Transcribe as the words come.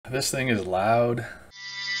This thing is loud,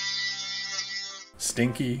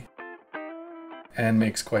 stinky, and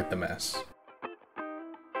makes quite the mess.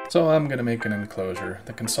 So I'm going to make an enclosure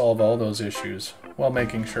that can solve all those issues while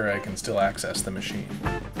making sure I can still access the machine.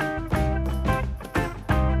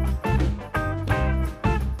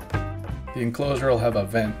 The enclosure will have a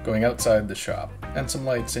vent going outside the shop and some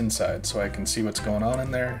lights inside so I can see what's going on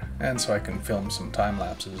in there and so I can film some time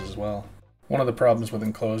lapses as well. One of the problems with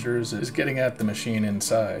enclosures is getting at the machine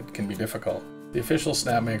inside can be difficult. The official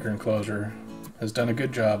SnapMaker enclosure has done a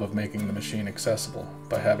good job of making the machine accessible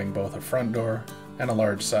by having both a front door and a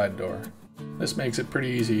large side door. This makes it pretty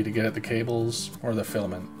easy to get at the cables or the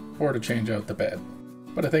filament, or to change out the bed.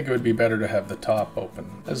 But I think it would be better to have the top open,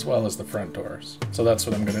 as well as the front doors. So that's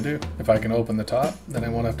what I'm going to do. If I can open the top, then I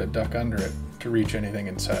won't have to duck under it to reach anything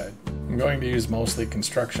inside. I'm going to use mostly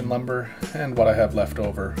construction lumber and what I have left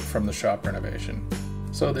over from the shop renovation.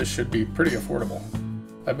 So this should be pretty affordable.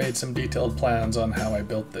 I've made some detailed plans on how I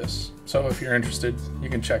built this, so if you're interested, you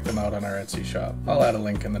can check them out on our Etsy shop. I'll add a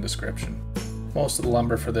link in the description. Most of the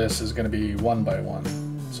lumber for this is going to be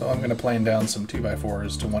 1x1, so I'm going to plane down some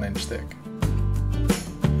 2x4s to 1 inch thick.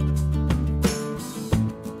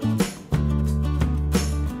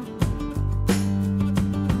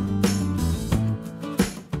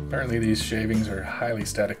 Apparently these shavings are highly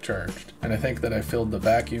static charged, and I think that I filled the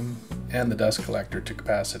vacuum and the dust collector to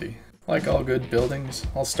capacity. Like all good buildings,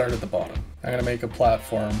 I'll start at the bottom. I'm going to make a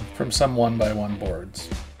platform from some 1x1 boards,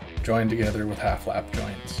 joined together with half lap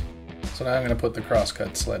joints. So now I'm going to put the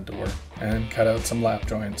crosscut sled to work and cut out some lap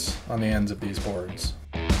joints on the ends of these boards.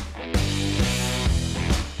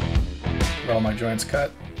 With all my joints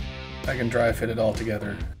cut, I can dry fit it all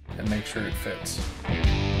together and make sure it fits.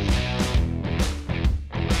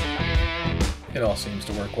 It all seems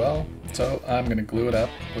to work well, so I'm going to glue it up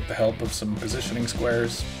with the help of some positioning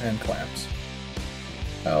squares and clamps.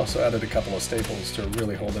 I also added a couple of staples to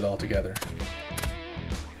really hold it all together.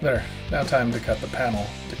 There, now time to cut the panel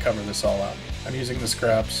to cover this all up. I'm using the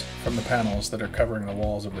scraps from the panels that are covering the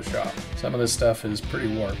walls of the shop. Some of this stuff is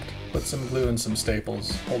pretty warped, but some glue and some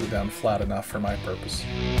staples hold it down flat enough for my purpose.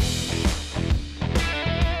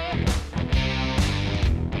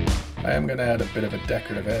 I am going to add a bit of a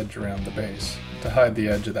decorative edge around the base to hide the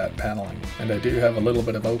edge of that paneling, and I do have a little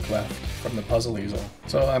bit of oak left from the puzzle easel,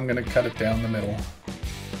 so I'm going to cut it down the middle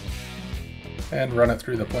and run it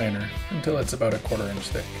through the planer until it's about 1/4 inch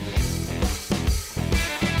thick.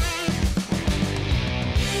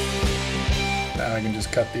 Now I can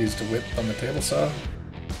just cut these to width on the table saw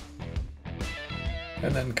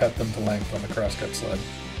and then cut them to length on the crosscut sled.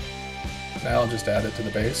 Now I'll just add it to the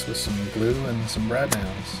base with some glue and some brad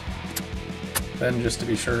nails. Then, just to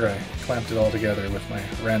be sure, I clamped it all together with my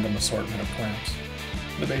random assortment of clamps.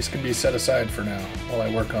 The base can be set aside for now while I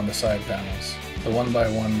work on the side panels. The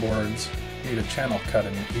 1x1 boards need a channel cut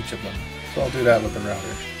in each of them, so I'll do that with the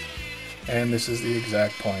router. And this is the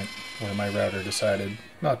exact point where my router decided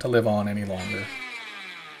not to live on any longer.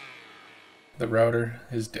 The router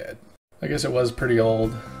is dead. I guess it was pretty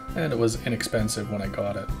old, and it was inexpensive when I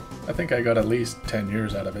got it. I think I got at least 10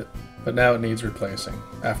 years out of it, but now it needs replacing.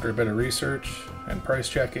 After a bit of research and price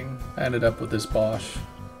checking, I ended up with this Bosch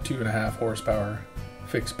 2.5 horsepower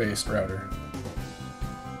fixed base router.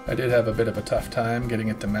 I did have a bit of a tough time getting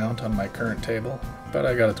it to mount on my current table, but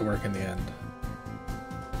I got it to work in the end.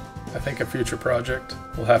 I think a future project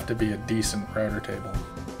will have to be a decent router table.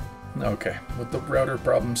 Okay, with the router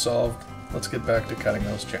problem solved, let's get back to cutting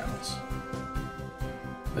those channels.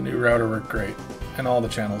 The new router worked great, and all the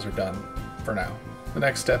channels are done, for now. The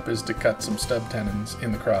next step is to cut some stub tenons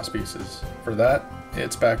in the cross pieces. For that,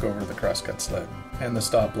 it's back over the crosscut sled, and the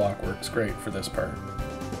stop block works great for this part.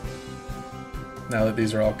 Now that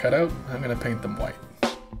these are all cut out, I'm going to paint them white.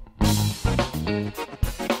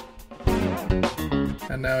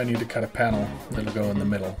 And now I need to cut a panel that'll go in the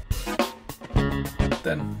middle.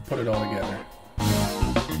 Then put it all together.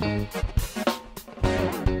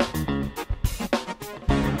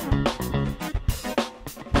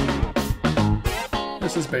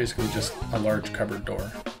 This is basically just a large cupboard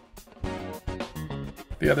door.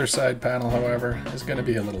 The other side panel, however, is going to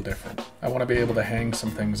be a little different. I want to be able to hang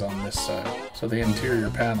some things on this side, so the interior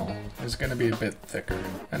panel is going to be a bit thicker.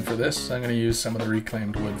 And for this, I'm going to use some of the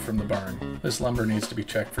reclaimed wood from the barn. This lumber needs to be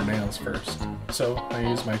checked for nails first, so I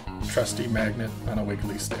use my trusty magnet on a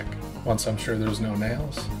wiggly stick. Once I'm sure there's no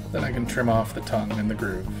nails, then I can trim off the tongue and the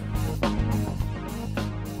groove.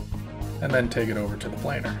 And then take it over to the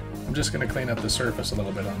planer. I'm just going to clean up the surface a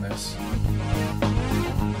little bit on this.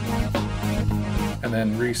 And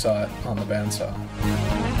then resaw it on the bandsaw.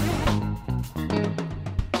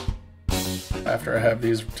 After I have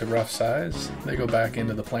these to rough size, they go back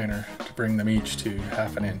into the planer to bring them each to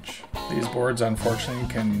 1/2 inch. These boards unfortunately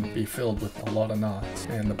can be filled with a lot of knots,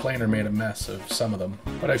 and the planer made a mess of some of them,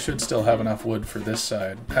 but I should still have enough wood for this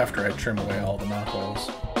side after I trim away all the knot holes.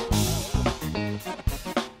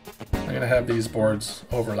 I'm going to have these boards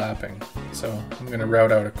overlapping, so I'm going to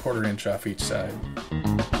route out 1/4 inch off each side.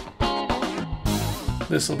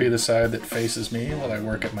 This will be the side that faces me while I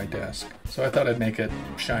work at my desk, so I thought I'd make it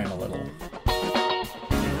shine a little.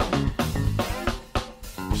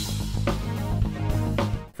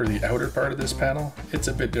 For the outer part of this panel, it's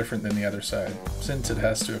a bit different than the other side, since it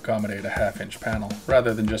has to accommodate a 1/2 inch panel,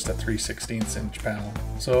 rather than just a 3/16 inch panel.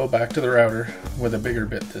 So back to the router, with a bigger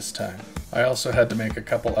bit this time. I also had to make a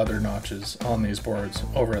couple other notches on these boards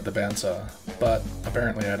over at the bandsaw, but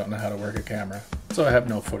apparently I don't know how to work a camera, so I have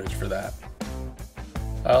no footage for that.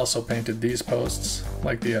 I also painted these posts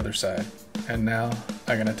like the other side, and now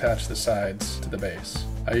I can attach the sides to the base.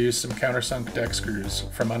 I used some countersunk deck screws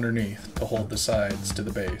from underneath to hold the sides to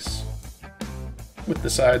the base. With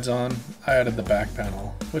the sides on, I added the back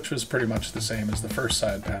panel, which was pretty much the same as the first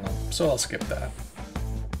side panel, so I'll skip that.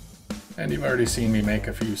 And you've already seen me make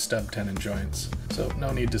a few stub tenon joints, so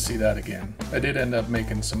no need to see that again. I did end up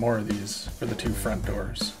making some more of these for the 2 front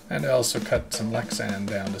doors, and I also cut some Lexan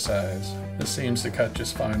down to size. This seems to cut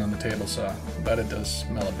just fine on the table saw, but it does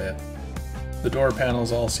smell a bit. The door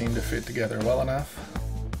panels all seem to fit together well enough,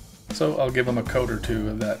 so I'll give them a coat or 2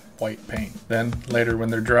 of that white paint. Then later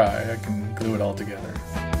when they're dry, I can glue it all together.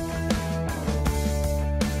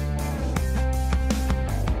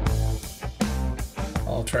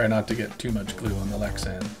 I'll try not to get too much glue on the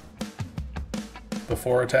Lexan.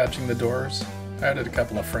 Before attaching the doors, I added a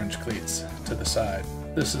couple of French cleats to the side.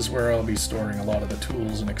 This is where I'll be storing a lot of the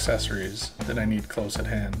tools and accessories that I need close at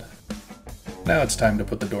hand. Now it's time to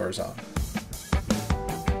put the doors on.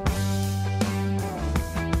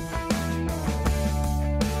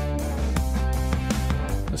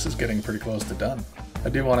 This is getting pretty close to done. I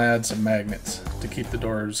do want to add some magnets to keep the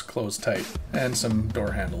doors closed tight, and some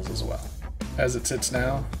door handles as well. As it sits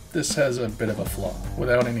now, this has a bit of a flaw.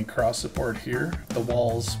 Without any cross support here, the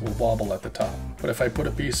walls will wobble at the top. But if I put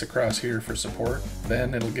a piece across here for support,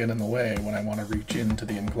 then it'll get in the way when I want to reach into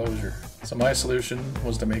the enclosure. So my solution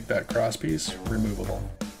was to make that cross piece removable.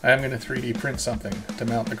 I am going to 3D print something to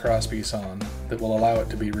mount the cross piece on that will allow it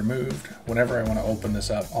to be removed whenever I want to open this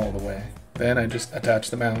up all the way. Then I just attach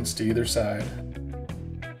the mounts to either side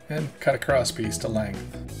and cut a cross piece to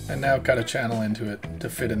length, and now cut a channel into it to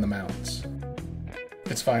fit in the mounts.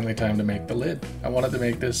 It's finally time to make the lid. I wanted to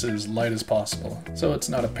make this as light as possible, so it's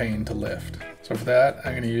not a pain to lift. So for that,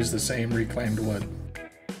 I'm going to use the same reclaimed wood.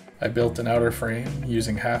 I built an outer frame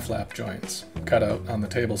using half-lap joints, cut out on the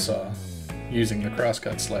table saw, using the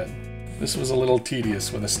crosscut sled. This was a little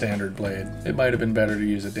tedious with a standard blade. It might have been better to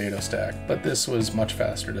use a dado stack, but this was much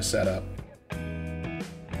faster to set up.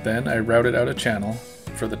 Then I routed out a channel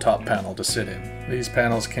for the top panel to sit in. These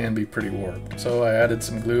panels can be pretty warped, so I added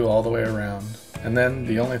some glue all the way around. And then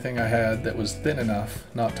the only thing I had that was thin enough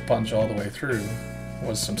not to punch all the way through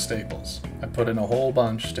was some staples. I put in a whole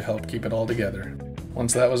bunch to help keep it all together.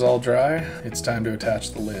 Once that was all dry, it's time to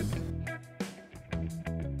attach the lid.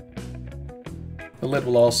 The lid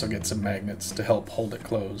will also get some magnets to help hold it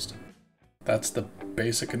closed. That's the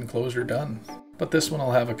basic enclosure done. But this one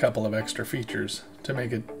will have a couple of extra features to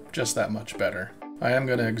make it just that much better. I am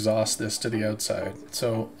going to exhaust this to the outside,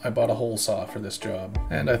 so I bought a hole saw for this job,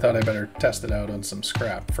 and I thought I better test it out on some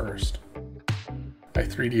scrap first. I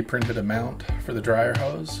 3D printed a mount for the dryer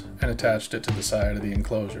hose and attached it to the side of the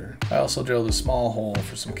enclosure. I also drilled a small hole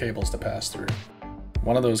for some cables to pass through.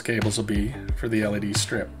 One of those cables will be for the LED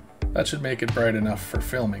strip. That should make it bright enough for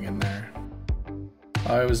filming in there.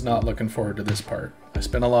 I was not looking forward to this part. I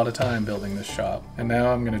spent a lot of time building this shop, and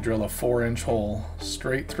now I'm going to drill a 4-inch hole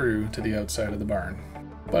straight through to the outside of the barn.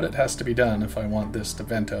 But it has to be done if I want this to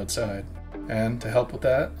vent outside. And to help with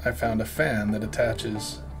that, I found a fan that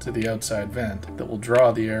attaches to the outside vent that will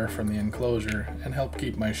draw the air from the enclosure and help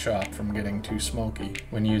keep my shop from getting too smoky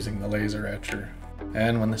when using the laser etcher.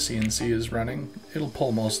 And when the CNC is running, it'll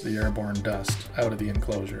pull most of the airborne dust out of the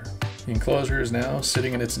enclosure. The enclosure is now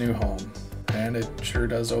sitting in its new home, and it sure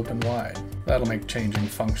does open wide. That'll make changing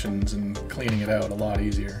functions and cleaning it out a lot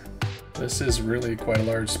easier. This is really quite a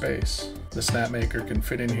large space. The SnapMaker can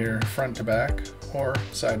fit in here front to back or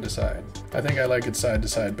side to side. I think I like it side to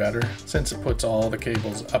side better since it puts all the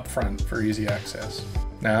cables up front for easy access.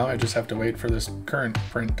 Now I just have to wait for this current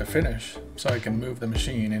print to finish so I can move the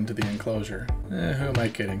machine into the enclosure. Who am I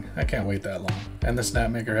kidding? I can't wait that long. And the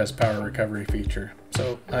SnapMaker has power recovery feature,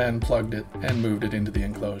 so I unplugged it and moved it into the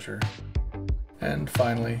enclosure. And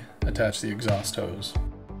finally, attach the exhaust hose.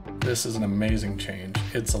 This is an amazing change.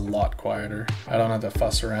 It's a lot quieter. I don't have to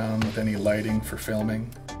fuss around with any lighting for filming,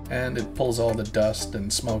 and it pulls all the dust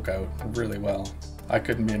and smoke out really well. I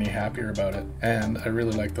couldn't be any happier about it, and I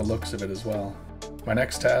really like the looks of it as well. My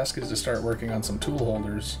next task is to start working on some tool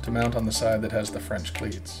holders to mount on the side that has the French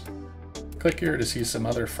cleats. Click here to see some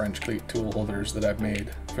other French cleat tool holders that I've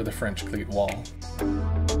made for the French cleat wall.